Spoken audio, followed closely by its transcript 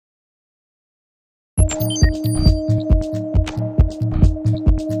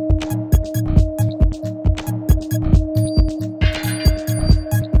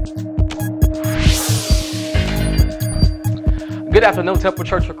Good afternoon, Temple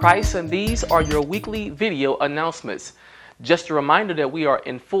Church of Christ, and these are your weekly video announcements. Just a reminder that we are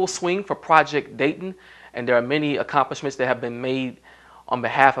in full swing for Project Dayton, and there are many accomplishments that have been made on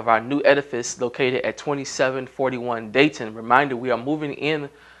behalf of our new edifice located at 2741 Dayton. Reminder, we are moving in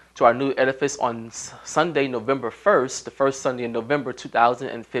to our new edifice on Sunday, November 1st, the first Sunday in November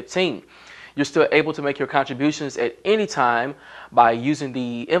 2015. You're still able to make your contributions at any time by using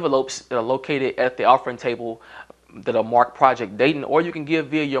the envelopes that are located at the offering table that are marked Project Dayton, or you can give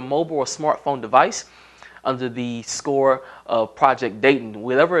via your mobile or smartphone device under the score of Project Dayton.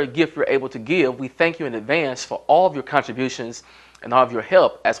 Whatever gift you're able to give, we thank you in advance for all of your contributions and all of your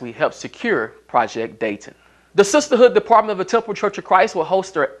help as we help secure Project Dayton. The Sisterhood Department of the Temple Church of Christ will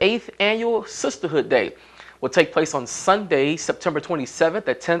host their 8th annual Sisterhood Day. Will take place on Sunday, September 27th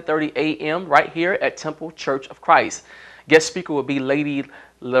at 10:30 a.m. right here at Temple Church of Christ. Guest speaker will be Lady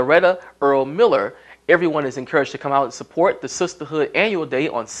Loretta Earl Miller. Everyone is encouraged to come out and support the Sisterhood Annual Day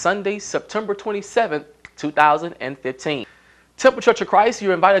on Sunday, September 27th, 2015. Temple Church of Christ,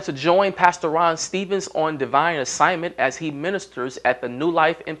 you're invited to join Pastor Ron Stevens on Divine Assignment as he ministers at the New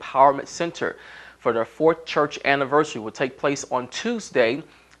Life Empowerment Center for their 4th church anniversary. Will take place on Tuesday,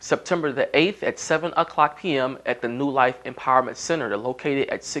 September the 8th at 7 o'clock p.m. at the New Life Empowerment Center. They're located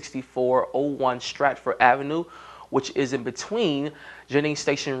at 6401 Stratford Avenue, which is in between Jennings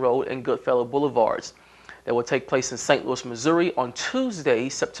Station Road and Goodfellow Boulevards. That will take place in St. Louis, Missouri on Tuesday,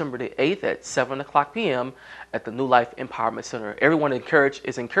 September the 8th at 7 o'clock p.m. at the New Life Empowerment Center. Everyone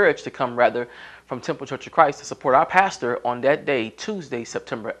is encouraged to come from Temple Church of Christ to support our pastor on that day, Tuesday,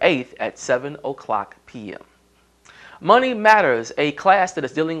 September 8th at 7 o'clock p.m. Money Matters, a class that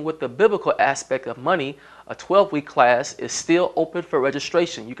is dealing with the biblical aspect of money, a 12-week class, is still open for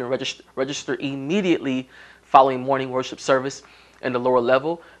registration. You can register immediately following morning worship service in the lower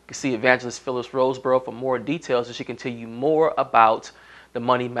level. You can see Evangelist Phyllis Roseborough for more details, and she can tell you more about the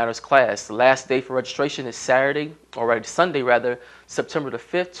Money Matters class. The last day for registration is Sunday, September the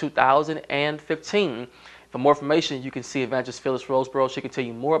 5th, 2015. For more information, you can see Evangelist Phyllis Roseborough. She can tell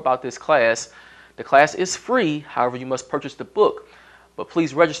you more about this class. The class is free, however, you must purchase the book. But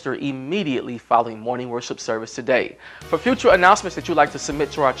please register immediately following morning worship service today. For future announcements that you'd like to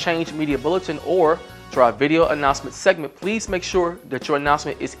submit to our Change Media Bulletin or to our video announcement segment, please make sure that your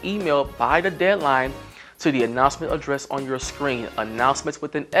announcement is emailed by the deadline to the announcement address on your screen, announcements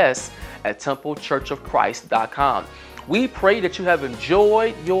with an S at templechurchofchrist.com. We pray that you have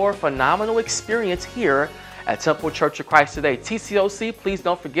enjoyed your phenomenal experience here at Temple Church of Christ today. TCOC, please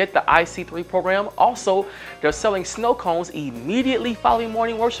don't forget the IC3 program. Also, they're selling snow cones immediately following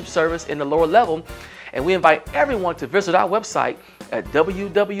morning worship service in the lower level. And we invite everyone to visit our website at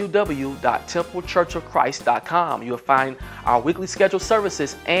www.templechurchofchrist.com. You'll find our weekly scheduled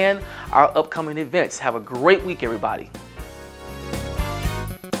services and our upcoming events. Have a great week, everybody.